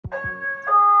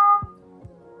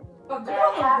Look at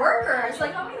all the workers.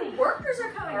 Like, how many workers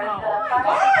are coming out? Oh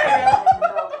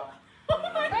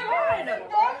my god!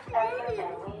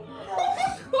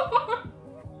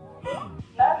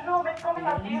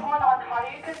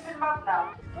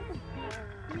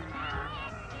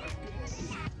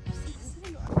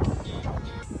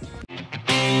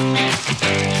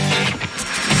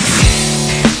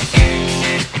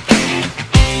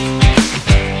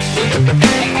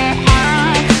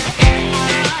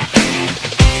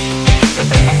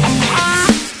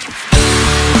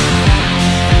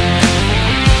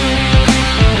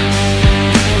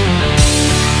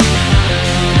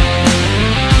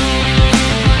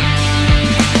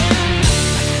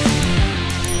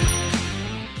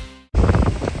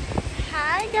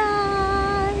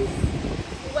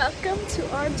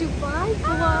 Dubai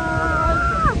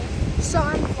vlog. So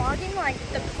I'm vlogging like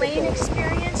the plane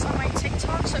experience on my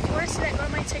TikTok. So if you want to see that, go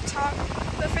to my TikTok.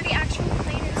 But for the actual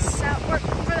plane itself, or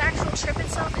for the actual trip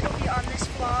itself, it'll be on this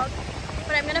vlog.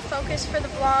 But I'm gonna focus for the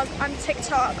vlog on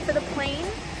TikTok for the plane,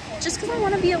 just because I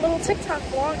want to be a little TikTok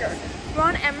vlogger. We're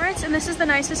on Emirates, and this is the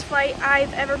nicest flight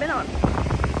I've ever been on.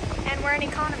 And we're in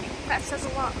economy. That says a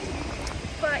lot.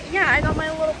 But yeah, I got my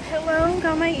little pillow,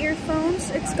 got my earphones.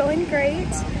 It's going great.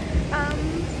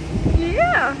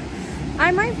 Yeah,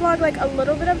 I might vlog like a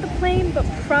little bit of the plane, but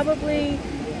probably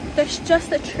there's just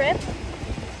the trip,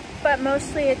 but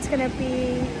mostly it's gonna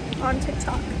be on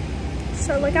TikTok,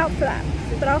 so look out for that.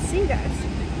 But I'll see you guys.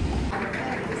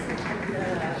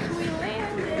 We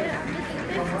landed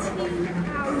after 15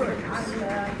 hours,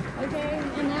 okay,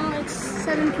 and now it's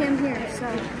 7 p.m. here, so,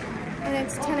 and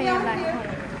it's 10 a.m. back home.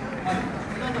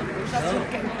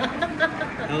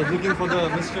 I was looking for the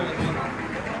Mr.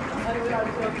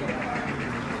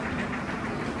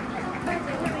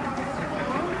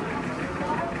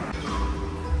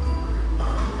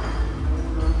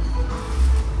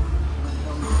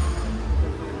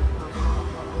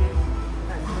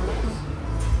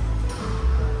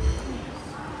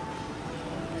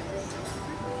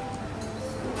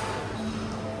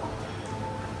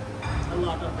 A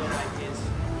lot of varieties.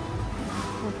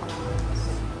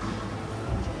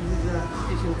 This is a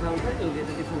station counter. You'll get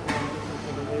a different kind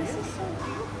of this is so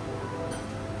beautiful.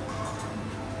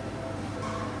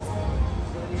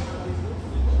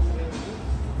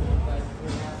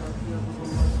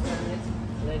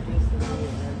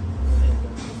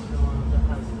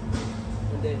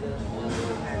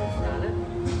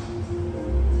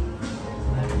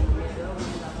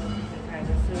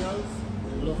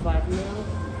 Low-fat milk,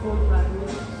 full-fat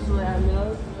milk, soya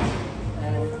milk,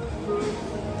 and fruit.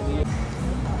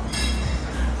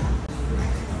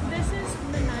 This is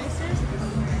the nicest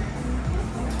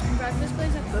breakfast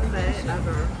place I've Buffet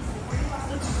ever.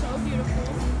 It's so beautiful,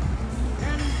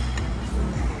 and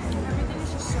everything is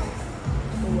just so good.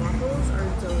 The waffles are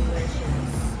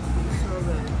delicious. So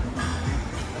good.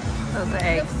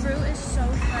 The fruit is so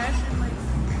fresh and like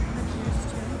the juice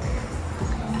too.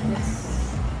 Yes.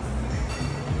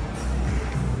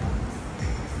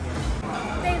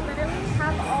 They literally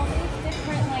have all these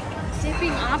different like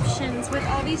dipping options with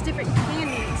all these different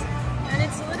candies, and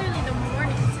it's literally the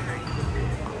morning time.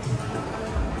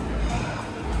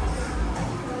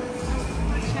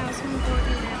 Watch out, someone going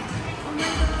in now. Oh my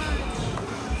gosh.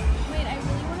 Wait, I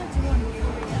really want to do one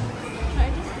for them. Should I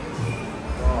just do it?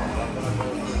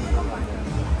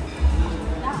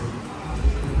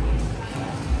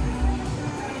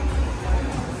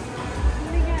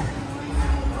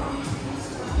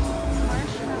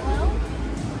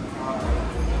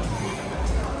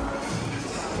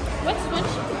 Which one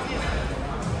should we do?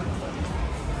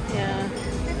 Yeah.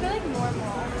 I feel like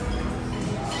normal.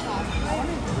 Chocolate. I want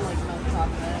to do like milk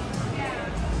chocolate. Yeah.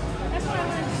 That's what I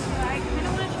want to do. I kind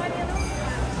of want to try the other one.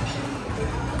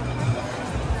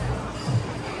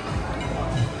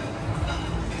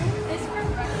 This for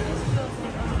breakfast feels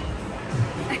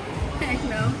like I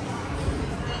know.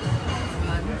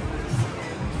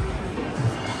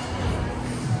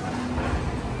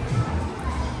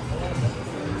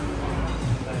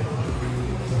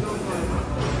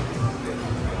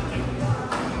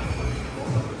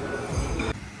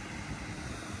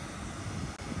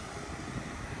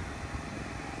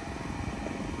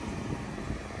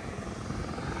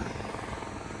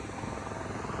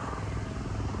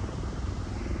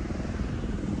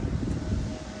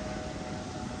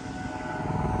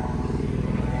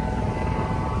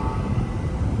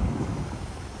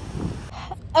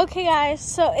 Okay guys,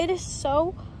 so it is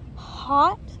so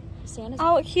hot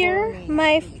out here.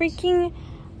 My freaking,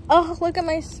 oh look at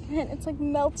my skin, it's like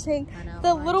melting.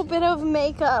 The little bit of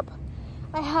makeup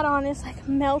I had on is like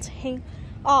melting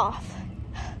off.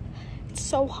 It's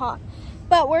so hot.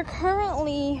 But we're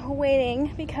currently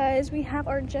waiting because we have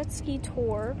our jet ski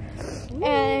tour. Ooh.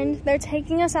 And they're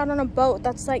taking us out on a boat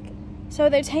that's like, so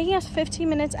they're taking us 15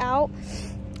 minutes out,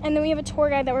 and then we have a tour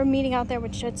guide that we're meeting out there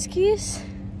with jet skis.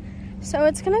 So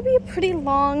it's gonna be a pretty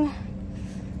long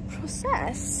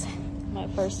process. My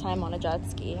first time on a jet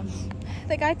ski.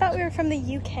 The guy thought we were from the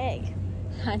UK.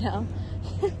 I know.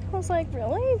 I was like,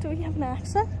 really? Do we have an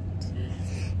accent?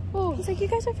 Oh, he's like, you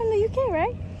guys are from the UK,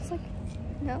 right? It's like,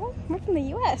 no, we're from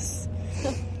the US.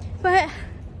 But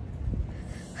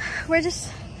we're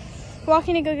just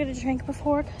walking to go get a drink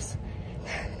before, because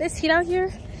this heat out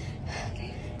here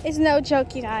is no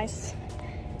joke, you guys.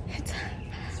 It's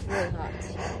really hot.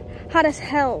 Hot as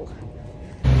hell.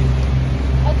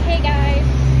 Okay, guys,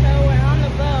 so we're on the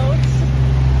boat.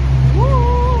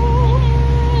 Woo!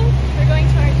 We're going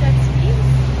to our jet skis.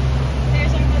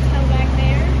 There's our hotel back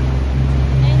there.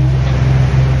 And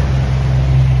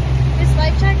this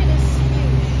life jacket is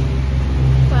huge.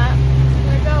 But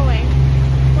we're going.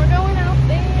 We're going out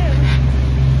there.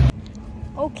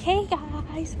 Okay,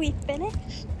 guys, we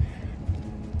finished.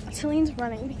 Chillian's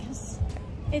running because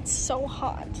it's so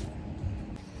hot.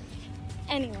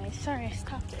 Anyway, sorry I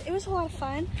stopped it. It was a lot of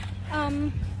fun.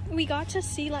 We got to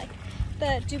see like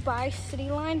the Dubai city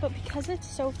line, but because it's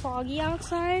so foggy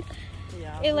outside,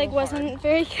 it like wasn't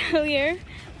very clear.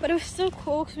 But it was still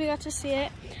cool because we got to see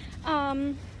it.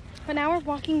 But now we're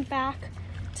walking back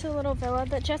to the little villa.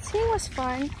 The jet skiing was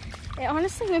fun. It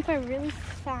honestly went by really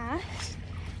fast.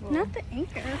 Whoa. Not the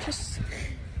anchor, just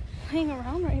playing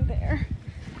around right there.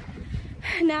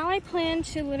 Now I plan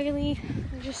to literally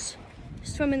just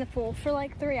swim in the pool for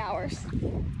like 3 hours.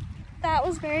 That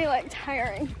was very like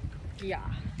tiring. Yeah,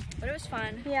 but it was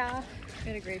fun. Yeah.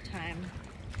 We had a great time.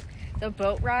 The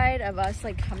boat ride of us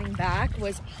like coming back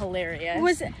was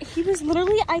hilarious. He was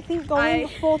literally, I think, going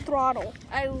full throttle.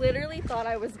 I literally thought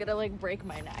I was gonna like break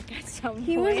my neck at some point.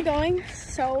 He was going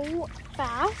so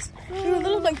fast. He was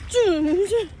literally like, I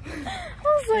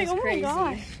was like, oh my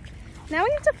gosh. Now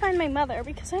we have to find my mother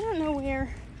because I don't know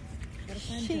where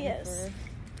she is.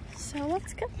 So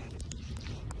let's go.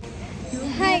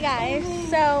 Hi guys,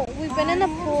 so we've been in the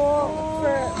pool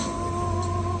for,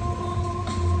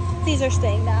 these are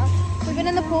staying down. We've been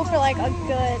in the pool for like a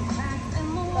good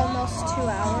almost 2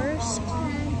 hours.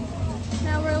 And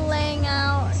now we're laying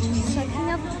out, soaking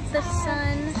up the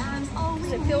sun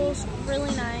because it feels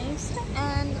really nice.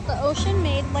 And the ocean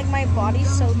made like my body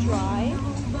so dry.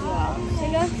 Yeah.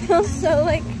 Like I feel so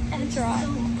like dry.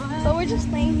 But we're just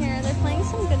laying here. They're playing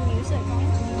some good music.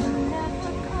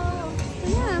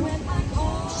 Yeah,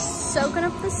 just soaking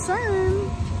up the sun.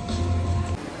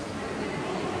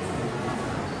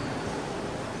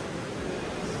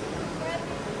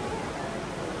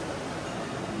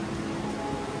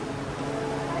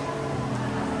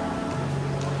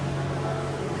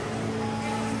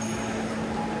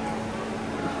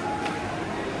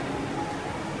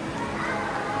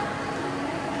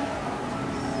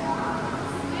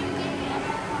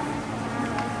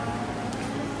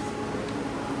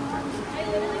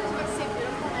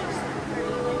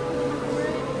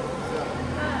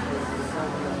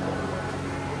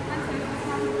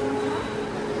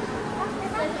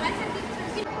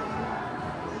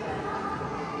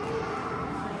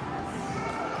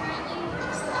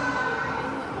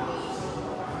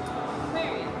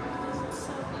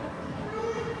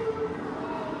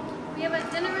 We have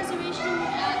a dinner reservation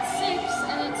at 6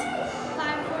 and it's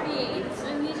 5:48,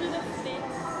 and these are the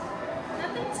fits.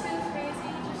 Nothing too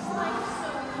crazy, just like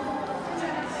so cool. I'm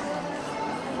trying to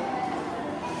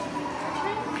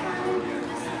find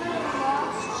this little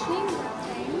lost chamber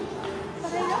thing,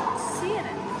 but I don't see it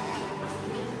anymore.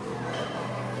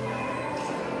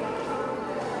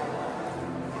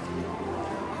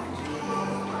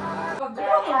 Look at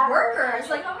all the workers.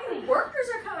 Like, how many workers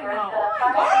are coming out? Oh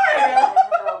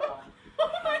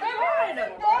my god!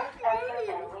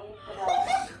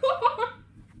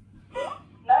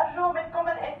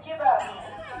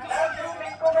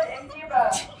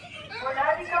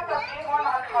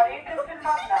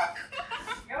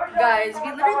 Guys, we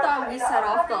literally thought we set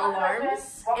off the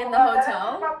alarms in the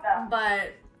hotel,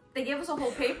 but they gave us a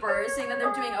whole paper saying that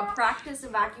they're doing a practice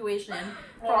evacuation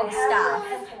for all the staff.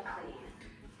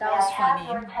 That was funny.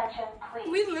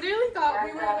 We literally thought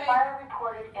we were like fire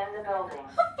reported in the building.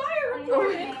 fire Please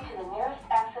proceed to the nearest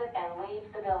exit and leave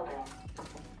the building.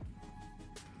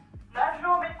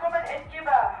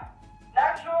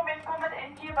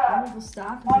 All of the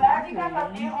staff is evacuating.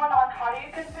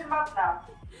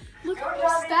 Look how many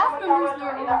staff members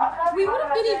there are. We would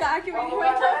have been evacuating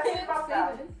right now if they didn't say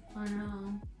this. I know.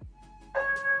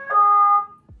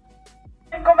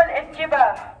 منكم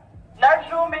الانتباه.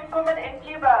 نرجو منكم منكم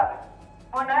الانتباه.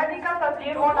 هنالك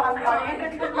تبليغ عن حريق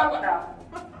في المبنى.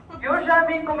 يرجى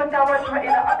منكم التوجه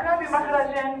إلى أقرب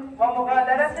مخرج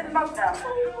ومغادرة المبنى.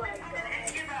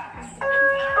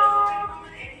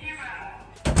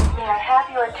 May I have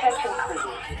your attention, please?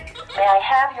 May I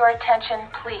have your attention,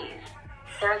 please?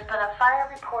 There has been a fire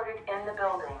reported in the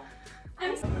building.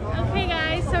 Okay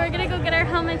guys, so we're gonna go get our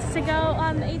helmets to go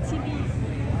on the ATVs.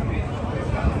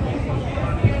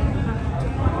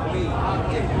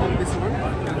 This one,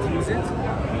 can't use it.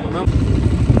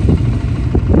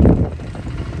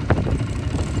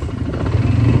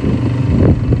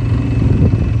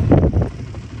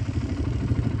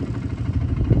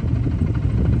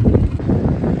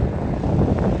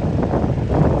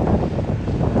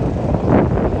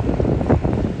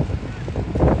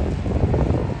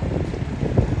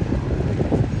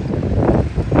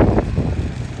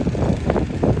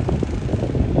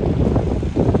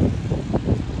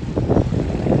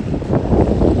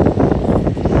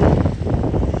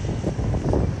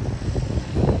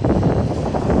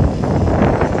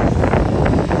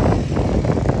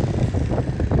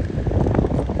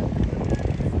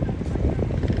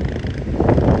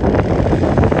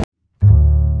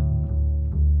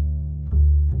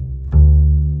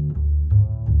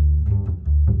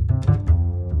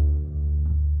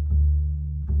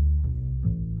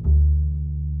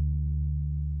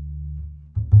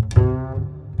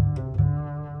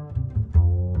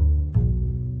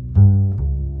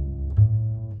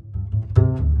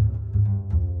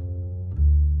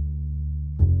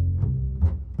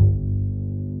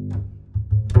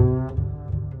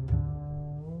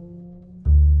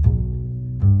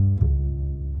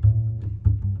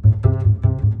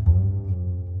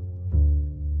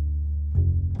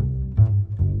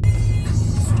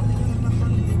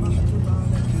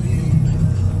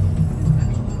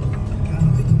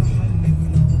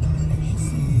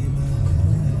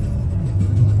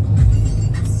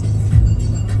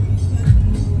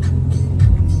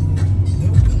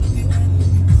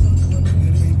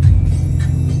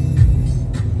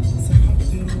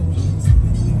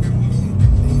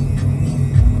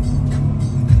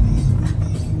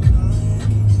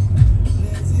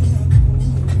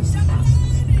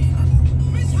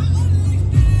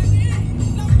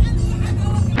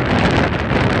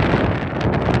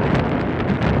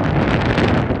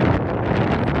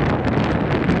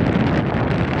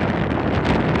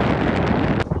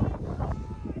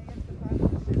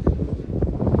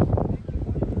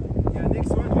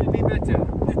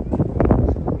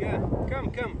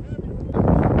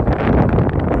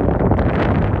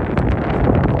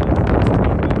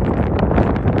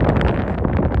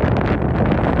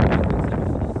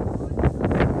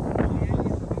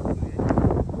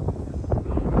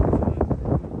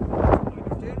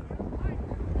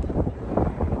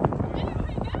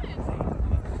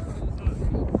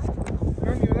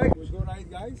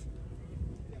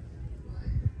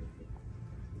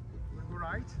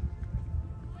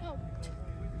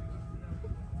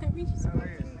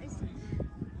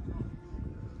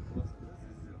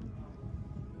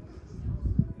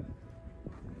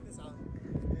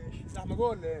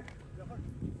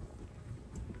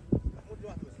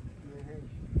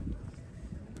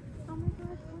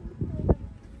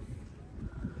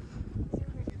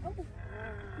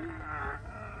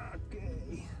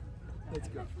 Let's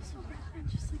go.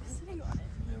 Just like sitting on it.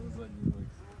 Yeah, it was like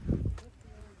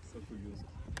so curious.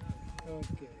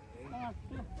 Okay.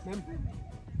 Ma'am?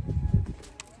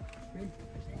 Ma'am?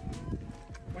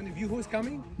 One of you who's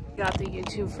coming? Got the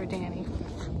YouTube for Danny.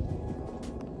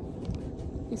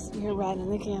 You see her riding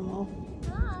the camel.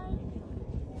 Hi.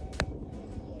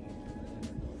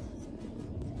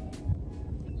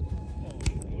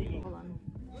 Hold on.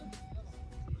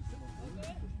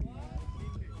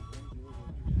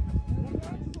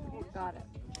 Got it.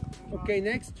 Okay,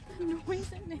 next. No,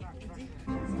 he's in there.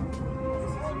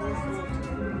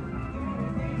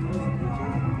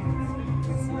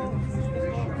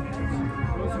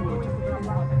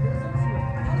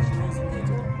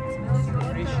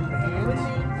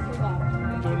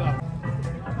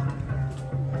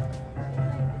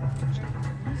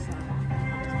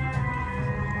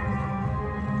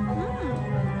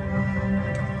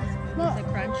 Is it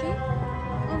crunchy?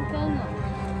 Oh, Cohn.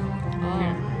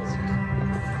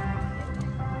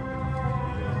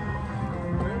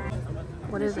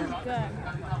 What is it?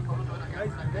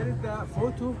 Guys, there is the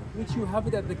photo which you have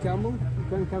it at the camel. You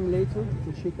can come later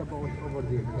to check about over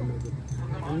there.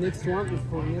 And next one is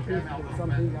for nothing,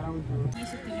 something around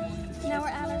you. Now we're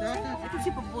at it.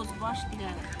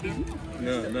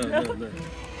 No.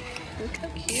 Look how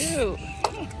cute.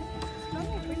 No,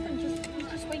 my boyfriend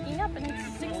just waking up and it's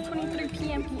 6:23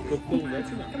 p.m.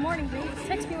 Good morning, babe.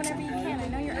 Text me whenever you can. I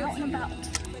know you're out and about.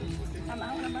 I'm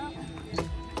out and about.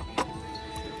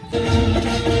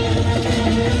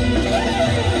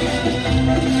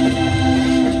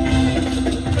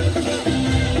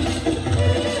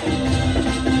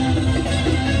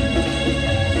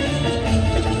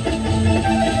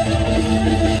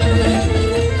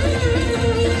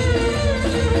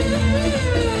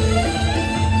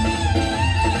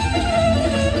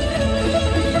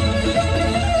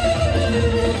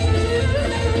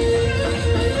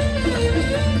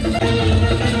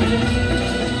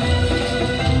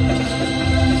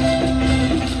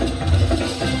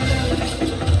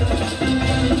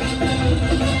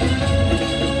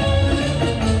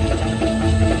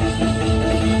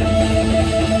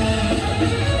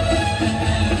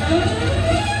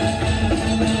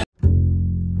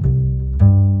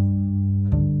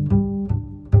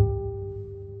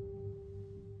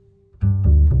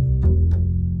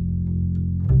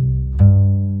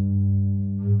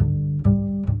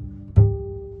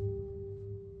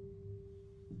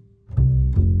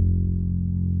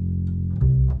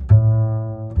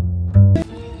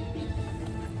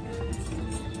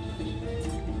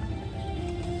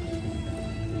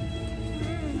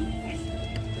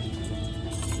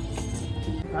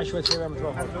 شوية شباب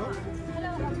متوفر.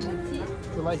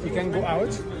 So like you can go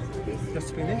out,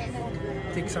 just finish,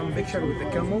 take some picture with the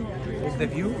camel, with the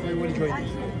view, we will join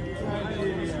you.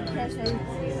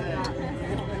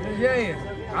 Yeah.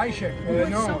 Aisha.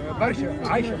 No, Barsha.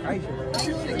 Aisha. Aisha.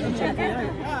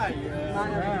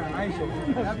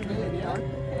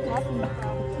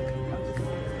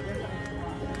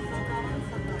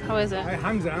 How is it? Hi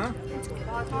Hamza, huh?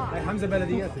 Hi Hamza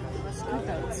بلدياتي.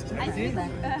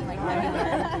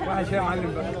 واحد شيء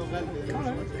معلم بقى.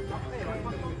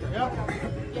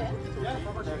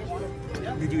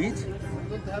 Did you eat?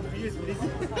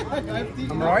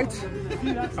 I'm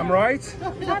right.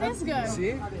 That is good. See?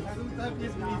 It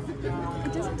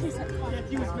doesn't taste like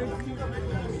coffee.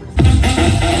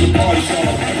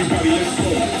 Everybody, let's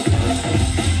go.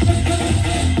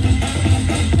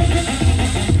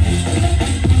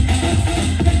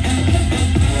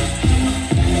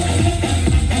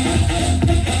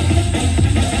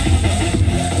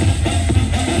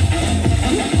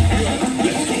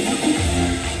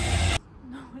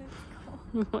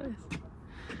 What is? So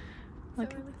we're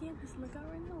looking at this lookout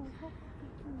right now. Look how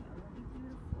freaking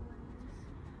beautiful it is.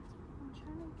 I'm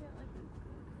trying to get like a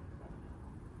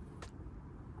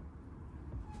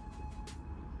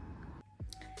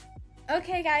good.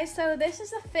 Okay, guys. So this is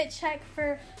the fit check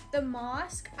for the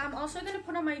mosque. I'm also gonna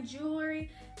put on my jewelry.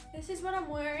 This is what I'm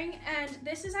wearing, and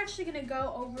this is actually gonna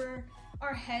go over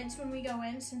our heads when we go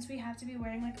in, since we have to be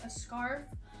wearing like a scarf.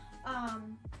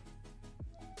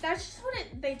 That's just what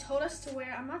they told us to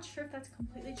wear. I'm not sure if that's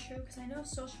completely true because I know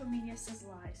social media says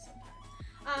lies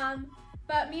sometimes.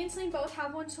 But me and Celine both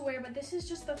have one to wear, but this is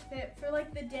just the fit for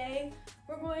like the day.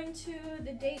 We're going to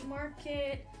the date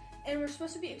market and we're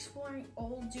supposed to be exploring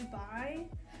old Dubai.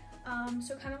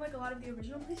 So kind of like a lot of the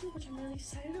original places, which I'm really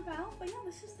excited about. But yeah,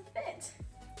 this is the fit.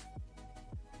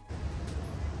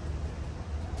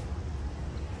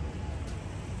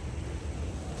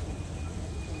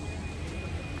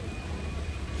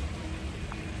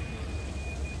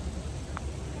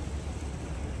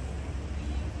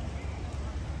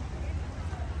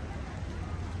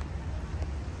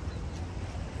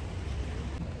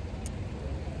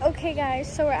 Okay guys,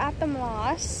 so we're at the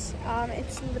mosque.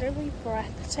 It's literally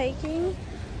breathtaking.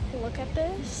 Look at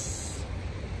this.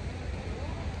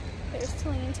 There's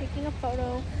Celine taking a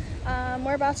photo.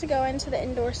 We're about to go into the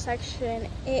indoor section.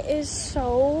 It is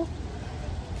so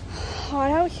hot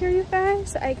out here, you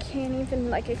guys. I can't even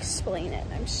like explain it.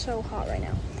 I'm so hot right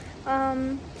now.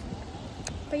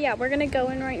 But yeah, we're gonna go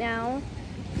in right now.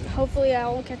 Hopefully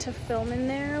I'll get to film in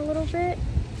there a little bit.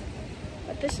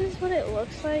 But this is what it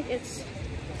looks like. It's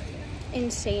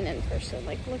insane in person.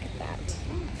 Like, look at that.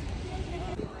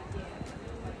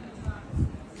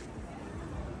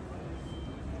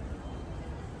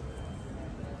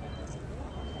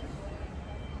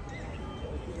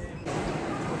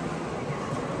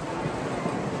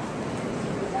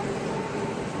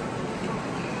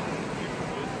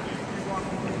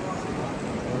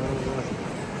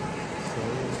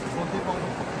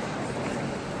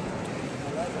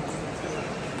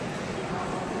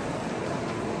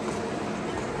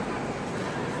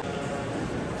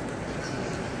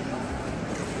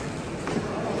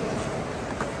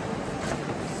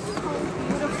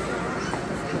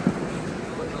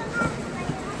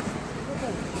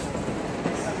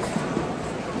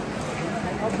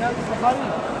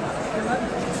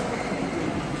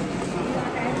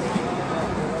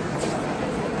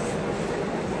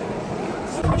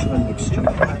 cultural exchange.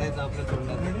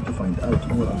 To find out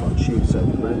more about Sheikh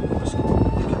Zayed Mosque, you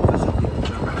can visit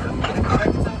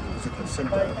the Visitor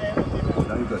Center. The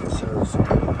library serves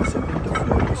as a bit of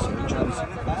for researchers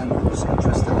and those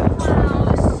interested in exploring the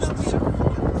most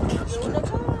significant aspect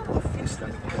of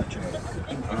Islamic culture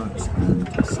in arts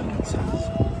and sciences.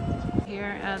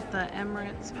 Here at the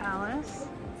Emirates Palace.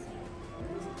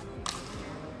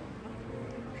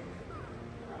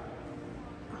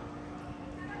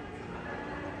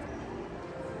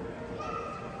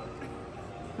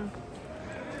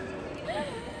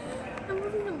 I'm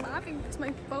not even laughing because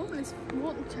my phone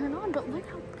won't turn on, but look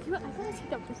how cute. I gotta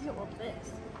take a video of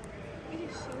this. It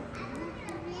is so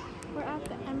beautiful. We're at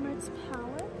the Emirates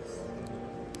Palace.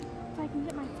 If I can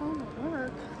get my phone to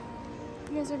work,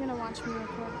 you guys are gonna watch me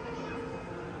record a video.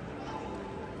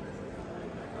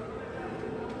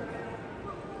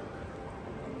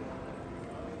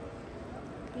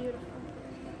 Beautiful.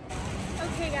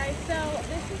 Okay guys, so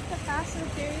this is the Fast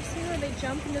and Furious scene where they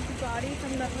jump into the Bugatti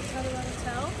from the hotel to the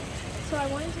hotel. So I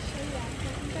wanted to show you that because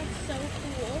I think that's so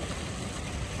cool.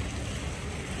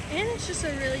 And it's just a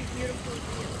really beautiful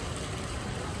view.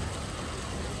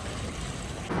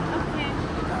 Okay,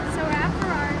 so we're at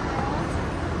Ferrari World.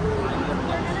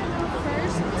 We're gonna go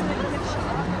first to the gift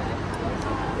shop.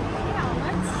 Yeah,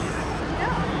 let's go.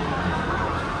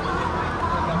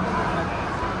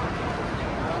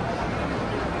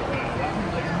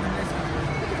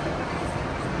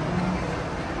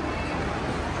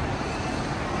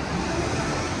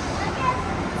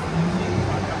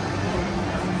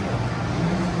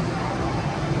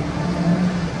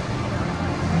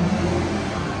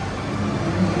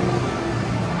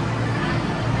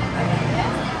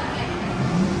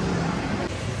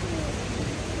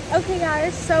 Okay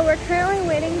guys, so we're currently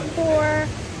waiting for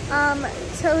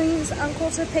Tillene's uncle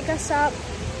to pick us up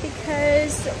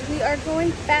because we are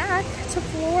going back to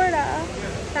Florida,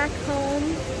 back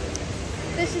home.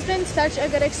 This has been such a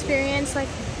good experience, like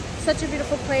such a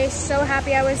beautiful place. So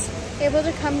happy I was able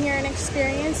to come here and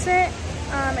experience it.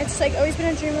 It's like always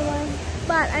been a dream of mine,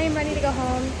 but I am ready to go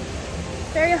home.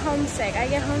 Very homesick. I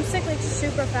get homesick like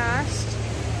super fast.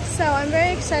 So I'm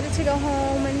very excited to go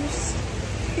home and just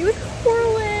be with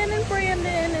Corlin and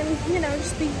Brandon and, you know,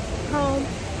 just be home.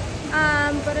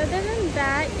 But other than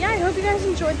that, yeah, I hope you guys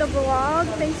enjoyed the vlog.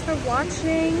 Thanks for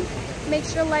watching. Make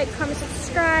sure to like, comment,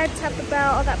 subscribe, tap the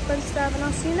bell, all that fun stuff, and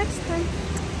I'll see you next time.